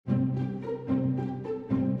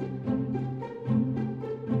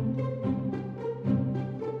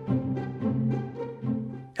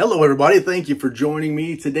Hello everybody, thank you for joining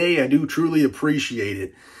me today. I do truly appreciate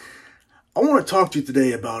it. I want to talk to you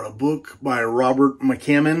today about a book by Robert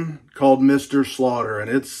McCammon called Mr. Slaughter, and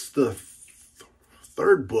it's the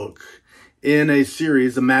third book in a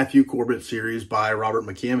series, the Matthew Corbett series by Robert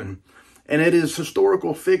McCammon. And it is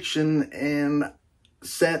historical fiction and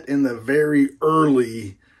set in the very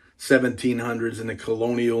early 1700s in the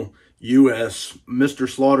colonial U.S. Mr.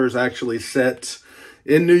 Slaughter is actually set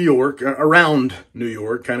in New York, around New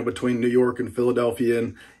York, kind of between New York and Philadelphia,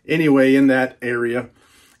 and anyway, in that area.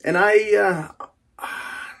 And I'm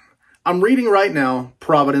reading right now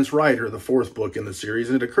Providence Writer, the fourth book in the series,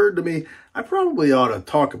 and it occurred to me I probably ought to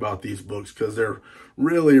talk about these books because they're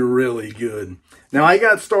really, really good. Now, I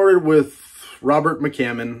got started with Robert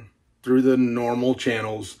McCammon through the normal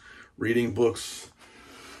channels, reading books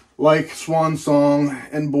like Swan Song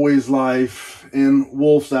and Boy's Life and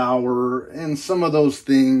Wolf's Hour and some of those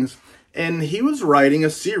things. And he was writing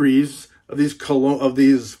a series of these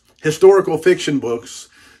historical fiction books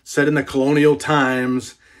set in the colonial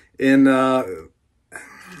times. And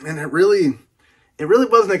it really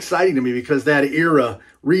wasn't exciting to me because that era,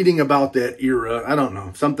 reading about that era, I don't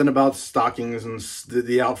know, something about stockings and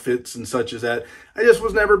the outfits and such as that. I just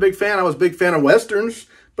was never a big fan. I was a big fan of Westerns,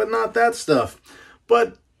 but not that stuff.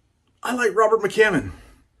 But I like Robert McCammon.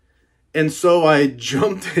 And so I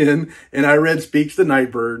jumped in and I read Speaks the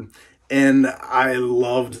Nightbird, and I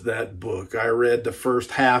loved that book. I read the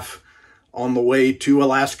first half on the way to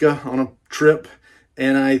Alaska on a trip,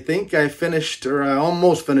 and I think I finished, or I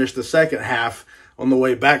almost finished the second half on the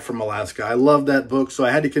way back from Alaska. I loved that book, so I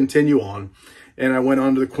had to continue on. And I went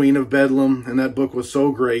on to The Queen of Bedlam, and that book was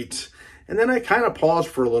so great. And then I kind of paused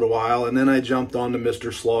for a little while, and then I jumped on to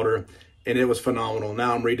Mr. Slaughter, and it was phenomenal.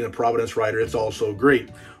 Now I'm reading The Providence Writer. It's also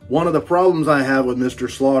great. One of the problems I have with Mr.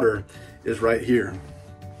 Slaughter is right here.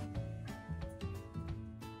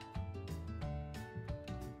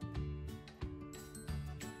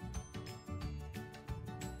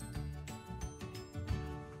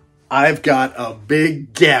 I've got a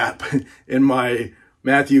big gap in my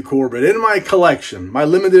Matthew Corbett, in my collection, my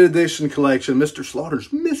limited edition collection. Mr.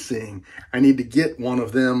 Slaughter's missing. I need to get one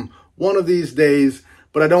of them one of these days,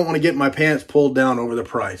 but I don't want to get my pants pulled down over the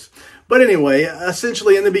price. But anyway,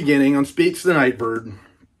 essentially in the beginning, on Speaks the Nightbird,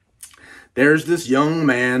 there's this young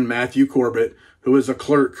man, Matthew Corbett, who is a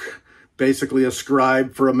clerk, basically a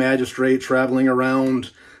scribe for a magistrate, traveling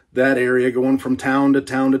around that area, going from town to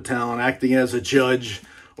town to town, acting as a judge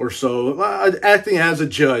or so, acting as a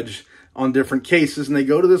judge on different cases. And they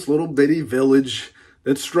go to this little bitty village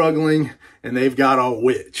that's struggling, and they've got a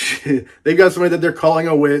witch. They've got somebody that they're calling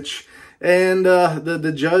a witch. And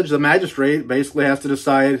the judge, the magistrate, basically has to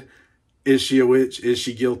decide, is she a witch? Is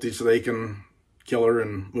she guilty? So they can kill her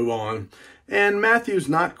and move on. And Matthew's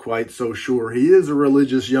not quite so sure. He is a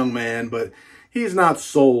religious young man, but he's not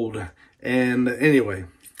sold. And anyway,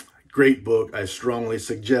 great book. I strongly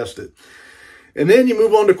suggest it. And then you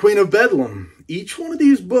move on to Queen of Bedlam. Each one of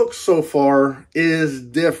these books so far is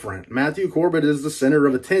different. Matthew Corbett is the center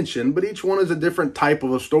of attention, but each one is a different type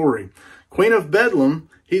of a story. Queen of Bedlam,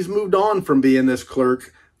 he's moved on from being this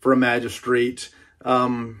clerk for a magistrate.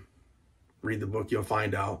 Read the book, you'll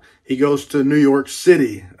find out. He goes to New York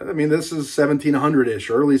City. I mean, this is 1700-ish,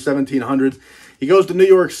 early 1700s. He goes to New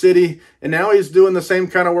York City, and now he's doing the same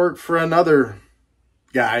kind of work for another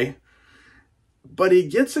guy. But he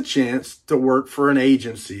gets a chance to work for an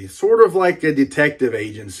agency, sort of like a detective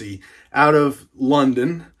agency out of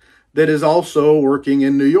London that is also working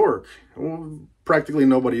in New York. Well, practically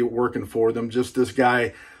nobody working for them, just this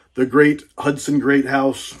guy, the great Hudson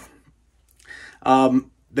Greathouse.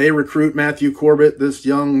 They recruit Matthew Corbett, this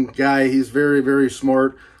young guy. He's very, very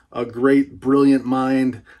smart, a great, brilliant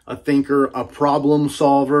mind, a thinker, a problem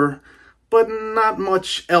solver, but not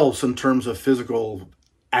much else in terms of physical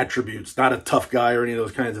attributes, not a tough guy or any of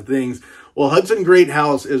those kinds of things. Well, Hudson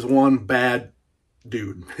Greathouse is one bad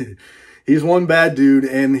dude. He's one bad dude,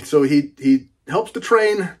 and so he helps to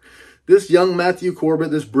train this young Matthew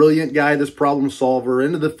Corbett, this brilliant guy, this problem solver,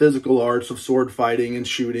 into the physical arts of sword fighting and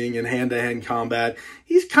shooting and hand-to-hand combat.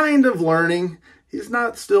 He's kind of learning. He's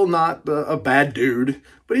still not a bad dude,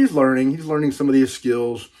 but he's learning. He's learning some of these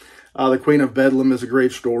skills. The Queen of Bedlam is a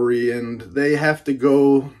great story, and they have to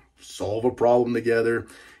go solve a problem together,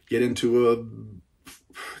 get into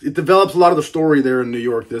it develops a lot of the story there in New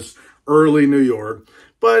York, this early New York,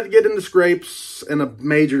 but get into scrapes, and a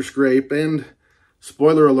major scrape, and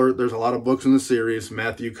spoiler alert, there's a lot of books in the series.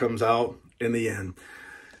 Matthew comes out in the end.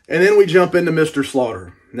 And then we jump into Mr.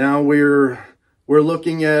 Slaughter. Now we're we're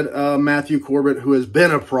looking at Matthew Corbett, who has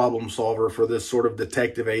been a problem solver for this sort of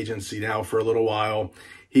detective agency now for a little while.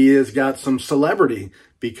 He has got some celebrity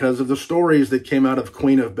because of the stories that came out of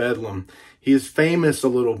Queen of Bedlam. He is famous a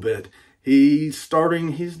little bit. He's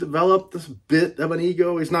developed this bit of an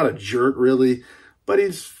ego. He's not a jerk, really, but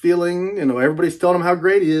he's feeling, everybody's telling him how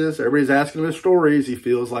great he is. Everybody's asking him his stories. He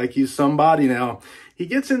feels like he's somebody now. He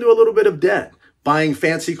gets into a little bit of debt, buying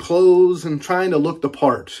fancy clothes and trying to look the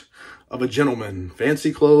part of a gentleman.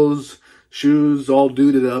 Fancy clothes, shoes, all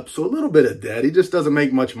duded up. So a little bit of debt. He just doesn't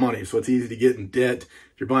make much money, so it's easy to get in debt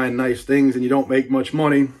if you're buying nice things and you don't make much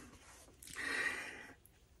money.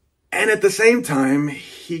 And at the same time,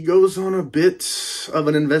 he goes on a bit of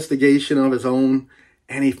an investigation of his own,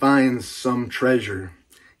 and he finds some treasure.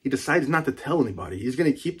 He decides not to tell anybody. He's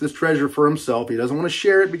going to keep this treasure for himself. He doesn't want to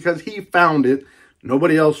share it because he found it.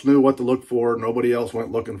 Nobody else knew what to look for. Nobody else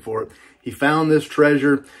went looking for it. He found this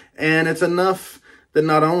treasure, and it's enough that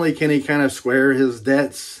not only can he kind of square his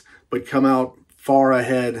debts, but come out far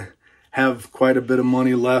ahead, have quite a bit of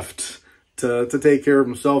money left to take care of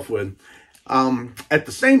himself with. At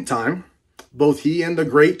the same time, both he and the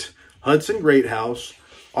great Hudson Greathouse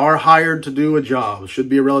are hired to do a job. It should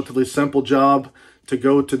be a relatively simple job to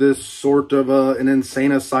go to this sort of an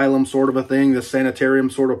insane asylum sort of a thing, this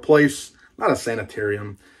sanitarium sort of place. Not a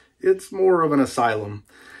sanitarium. It's more of an asylum.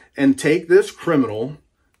 And take this criminal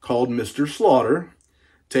called Mr. Slaughter,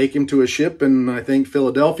 take him to a ship in, I think,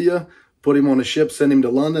 Philadelphia, put him on a ship, send him to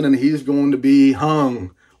London, and he's going to be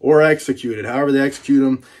hung or executed, however they execute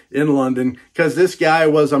him in London, because this guy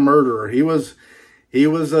was a murderer. He was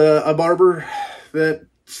a barber that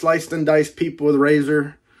sliced and diced people with a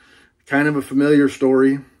razor, kind of a familiar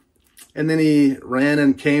story. And then he ran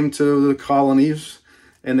and came to the colonies,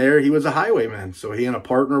 and there he was a highwayman. So he and a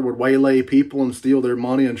partner would waylay people and steal their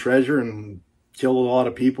money and treasure and kill a lot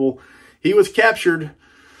of people. He was captured,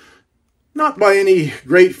 not by any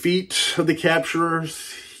great feat of the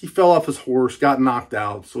capturers. He fell off his horse, got knocked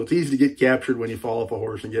out. So it's easy to get captured when you fall off a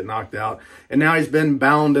horse and get knocked out. And now he's been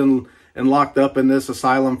bound and locked up in this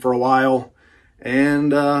asylum for a while.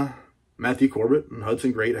 And Matthew Corbett and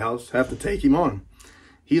Hudson Greathouse have to take him on.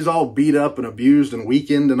 He's all beat up and abused and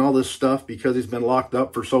weakened and all this stuff because he's been locked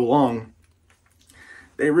up for so long.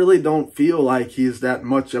 They really don't feel like he's that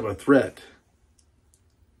much of a threat.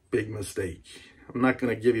 Big mistake. I'm not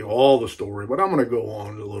going to give you all the story, but I'm going to go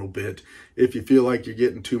on a little bit. If you feel like you're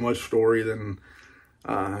getting too much story, then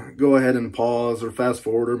go ahead and pause or fast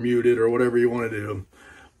forward or mute it or whatever you want to do.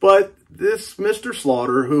 But this Mr.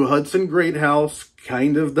 Slaughter, who Hudson Greathouse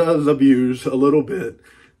kind of does abuse a little bit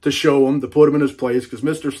to show him, to put him in his place, because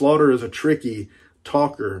Mr. Slaughter is a tricky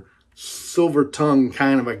talker, silver-tongued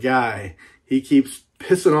kind of a guy. He keeps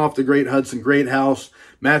pissing off the great Hudson Greathouse.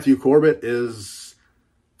 Matthew Corbett is,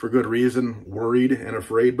 for good reason, worried and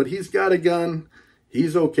afraid, but he's got a gun.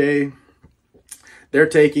 He's okay. They're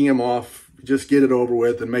taking him off. Just get it over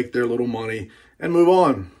with and make their little money and move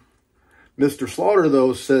on. Mr. Slaughter,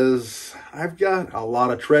 though, says, I've got a lot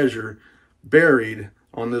of treasure buried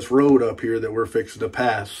on this road up here that we're fixing to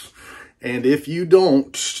pass. And if you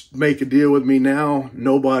don't make a deal with me now,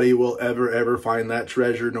 nobody will ever find that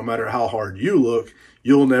treasure. No matter how hard you look,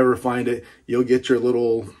 you'll never find it. You'll get your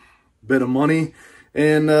little bit of money,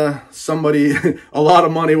 and a lot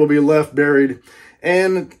of money will be left buried.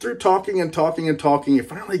 And through talking and talking and talking, he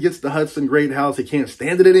finally gets to Hudson Greathouse. He can't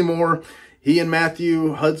stand it anymore. He and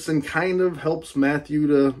Matthew, Hudson kind of helps Matthew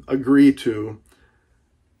to agree to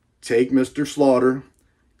take Mr. Slaughter,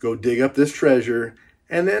 go dig up this treasure,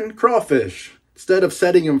 and then crawfish. Instead of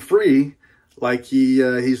setting him free like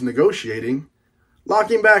he's negotiating, lock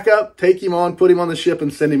him back up, take him on, put him on the ship,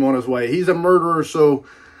 and send him on his way. He's a murderer, so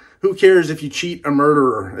who cares if you cheat a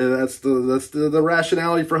murderer? That's the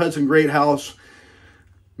rationality for Hudson Greathouse.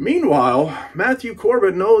 Meanwhile, Matthew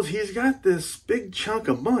Corbett knows he's got this big chunk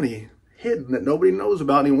of money hidden that nobody knows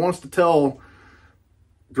about, and he wants to tell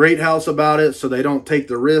Greathouse about it so they don't take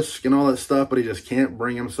the risk and all that stuff, but he just can't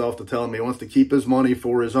bring himself to tell him. He wants to keep his money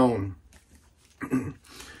for his own.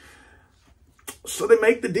 So they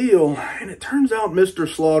make the deal, and it turns out Mr.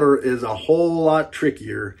 Slaughter is a whole lot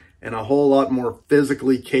trickier and a whole lot more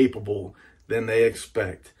physically capable than they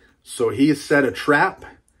expect. So he set a trap.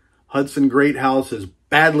 Hudson Greathouse is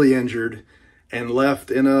badly injured and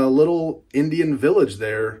left in a little Indian village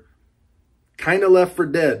there, kind of left for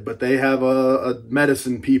dead, but they have a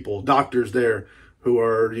medicine people, doctors there, who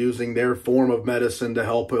are using their form of medicine to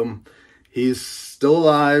help him. He's still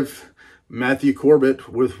alive. Matthew Corbett,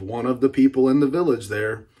 with one of the people in the village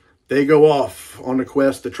there, they go off on a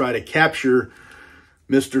quest to try to capture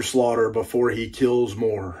Mr. Slaughter before he kills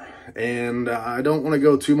more. and I don't want to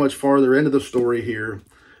go too much farther into the story here,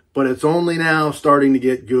 but it's only now starting to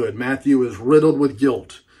get good. Matthew is riddled with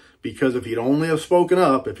guilt, because if he'd only have spoken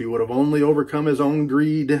up, if he would have only overcome his own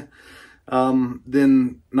greed,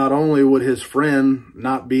 then not only would his friend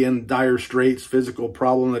not be in dire straits, physical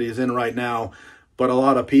problem that he's in right now, but a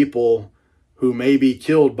lot of people who may be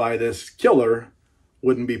killed by this killer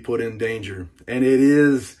wouldn't be put in danger. And it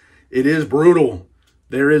is brutal.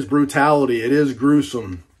 There is brutality. It is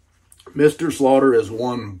gruesome. Mr. Slaughter is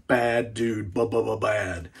one bad dude.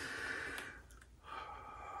 Bad.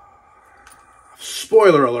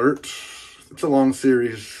 Spoiler alert. It's a long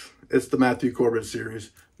series. It's the Matthew Corbett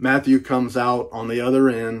series. Matthew comes out on the other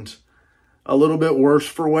end a little bit worse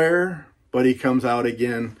for wear, but he comes out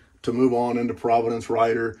again to move on into Providence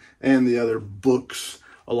Rider and the other books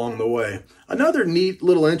along the way. Another neat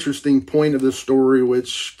little interesting point of this story,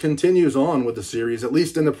 which continues on with the series, at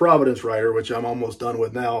least in the Providence Rider, which I'm almost done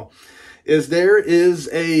with now, is there is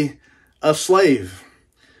a slave,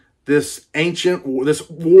 this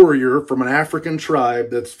warrior from an African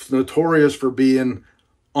tribe that's notorious for being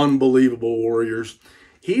unbelievable warriors.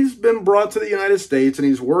 He's been brought to the United States, and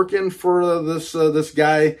he's working for this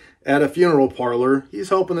guy at a funeral parlor. He's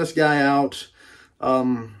helping this guy out.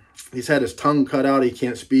 He's had his tongue cut out. He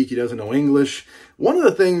can't speak. He doesn't know English. One of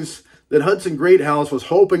the things that Hudson Greathouse was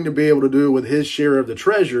hoping to be able to do with his share of the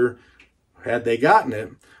treasure, had they gotten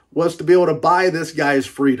it, was to be able to buy this guy's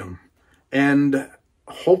freedom and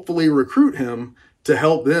hopefully recruit him to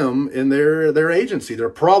help them in their agency, their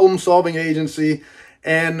problem-solving agency,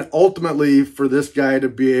 and ultimately for this guy to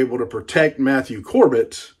be able to protect Matthew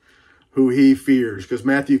Corbett, who he fears. Because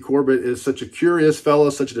Matthew Corbett is such a curious fellow,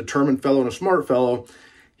 such a determined fellow, and a smart fellow.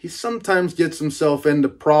 He sometimes gets himself into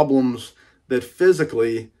problems that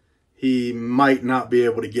physically he might not be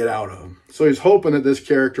able to get out of. So he's hoping that this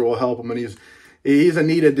character will help him, and he's a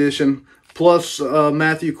neat addition. Plus,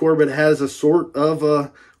 Matthew Corbett has a sort of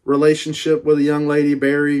a relationship with a young lady,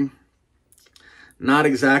 Barry. Not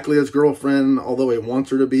exactly his girlfriend, although he wants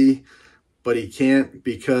her to be, but he can't,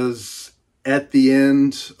 because at the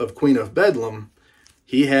end of Queen of Bedlam,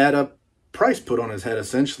 he had a price put on his head,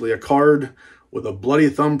 essentially a card with a bloody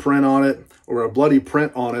thumbprint on it, or a bloody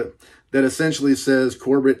print on it, that essentially says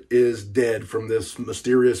Corbett is dead from this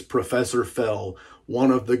mysterious Professor Fell,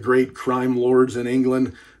 one of the great crime lords in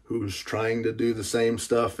England, who's trying to do the same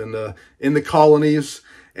stuff in the colonies.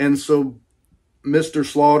 And so Mr.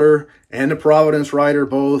 Slaughter and the Providence Rider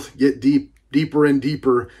both get deeper and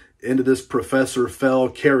deeper into this Professor Fell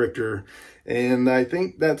character. And I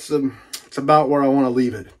think it's about where I want to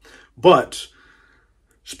leave it. But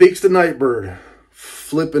Speaks the Nightbird,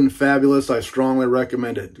 flippin' fabulous. I strongly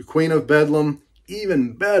recommend it. The Queen of Bedlam,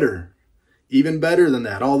 even better than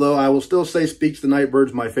that. Although I will still say Speaks the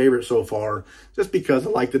Nightbird's my favorite so far, just because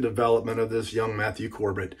I like the development of this young Matthew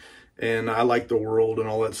Corbett. And I like the world and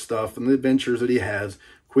all that stuff and the adventures that he has.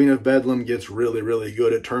 Queen of Bedlam gets really, really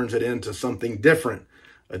good. It turns it into something different,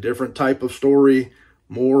 a different type of story,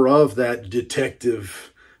 more of that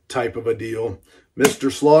detective type of a deal.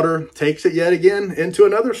 Mr. Slaughter takes it yet again into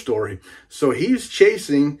another story. So he's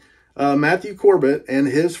chasing Matthew Corbett and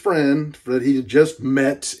his friend that he just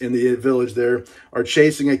met in the village there are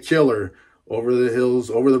chasing a killer over the hills,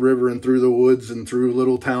 over the river, and through the woods, and through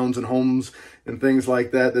little towns and homes and things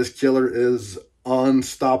like that. This killer is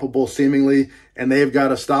unstoppable, seemingly, and they've got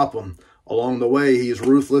to stop him. Along the way, he's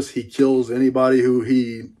ruthless. He kills anybody who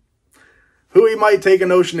he might take a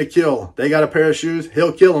notion to kill. They got a pair of shoes,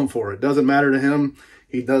 he'll kill them for it. Doesn't matter to him.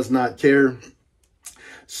 He does not care.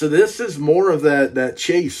 So this is more of that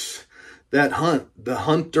chase, that hunt, the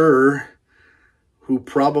hunter who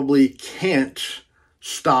probably can't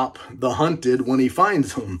stop the hunted when he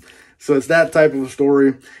finds them. So it's that type of a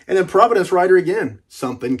story. And then Providence Rider again,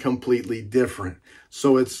 something completely different.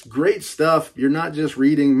 So it's great stuff. You're not just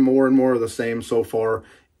reading more and more of the same so far.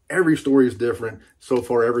 Every story is different. So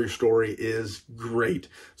far, every story is great.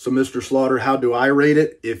 So Mr. Slaughter, how do I rate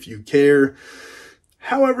it? If you care,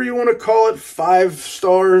 however you want to call it, 5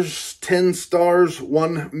 stars, 10 stars,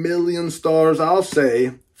 1 million stars, I'll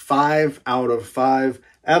say 5 out of 5.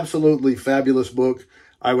 Absolutely fabulous book.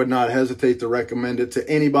 I would not hesitate to recommend it to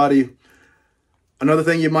anybody. Another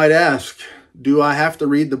thing you might ask, do I have to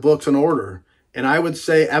read the books in order? And I would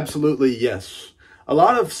say absolutely yes. A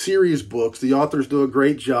lot of series books, the authors do a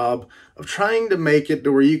great job of trying to make it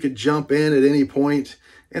to where you could jump in at any point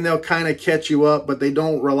and they'll kind of catch you up, but they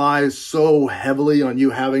don't rely so heavily on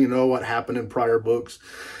you having to know what happened in prior books.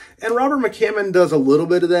 And Robert McCammon does a little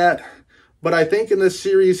bit of that, but I think in this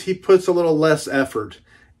series, he puts a little less effort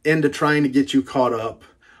into trying to get you caught up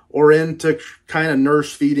or into kind of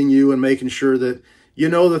nurse feeding you and making sure that You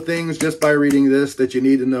know the things just by reading this that you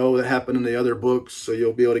need to know that happen in the other books, so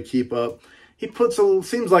you'll be able to keep up.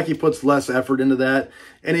 Seems like he puts less effort into that,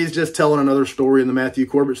 and he's just telling another story in the Matthew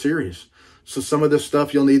Corbett series. So some of this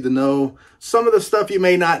stuff you'll need to know. Some of the stuff you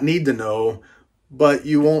may not need to know, but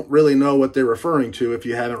you won't really know what they're referring to if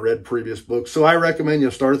you haven't read previous books. So I recommend you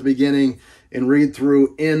start at the beginning and read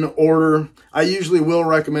through in order. I usually will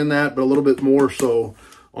recommend that, but a little bit more so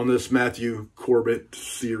on this Matthew Corbett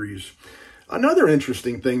series. Another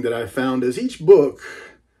interesting thing that I found is each book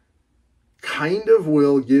kind of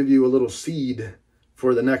will give you a little seed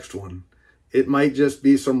for the next one. It might just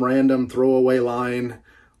be some random throwaway line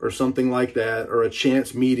or something like that, or a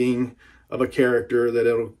chance meeting of a character that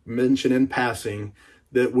it'll mention in passing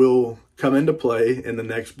that will come into play in the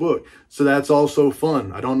next book. So that's also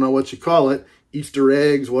fun. I don't know what you call it, Easter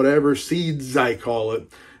eggs, whatever, seeds I call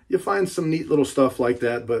it. You find some neat little stuff like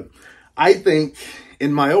that. But I think,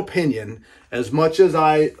 in my opinion, as much as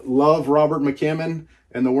I love Robert McCammon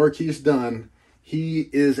and the work he's done, he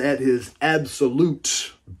is at his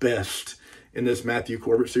absolute best in this Matthew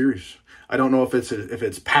Corbett series. I don't know if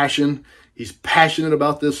it's passion. He's passionate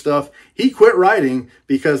about this stuff. He quit writing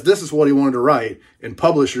because this is what he wanted to write, and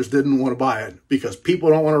publishers didn't want to buy it because people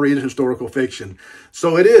don't want to read historical fiction.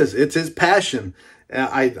 So it's his passion.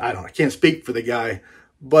 I can't speak for the guy,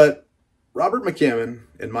 but Robert McCammon,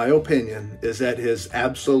 in my opinion, is at his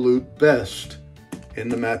absolute best in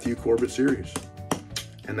the Matthew Corbett series.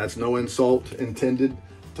 And that's no insult intended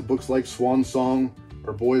to books like Swan Song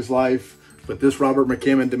or Boy's Life, but this Robert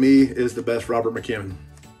McCammon, to me, is the best Robert McCammon.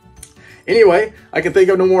 Anyway, I can think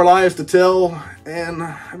of no more lies to tell, and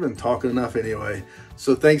I've been talking enough anyway.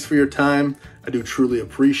 So thanks for your time. I do truly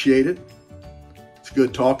appreciate it. It's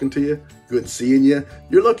good talking to you, good seeing you.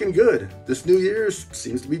 You're looking good. This New Year's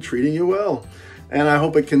seems to be treating you well, and I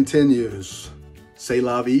hope it continues. C'est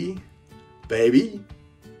la vie, baby.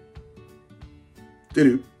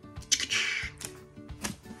 Doo-doo.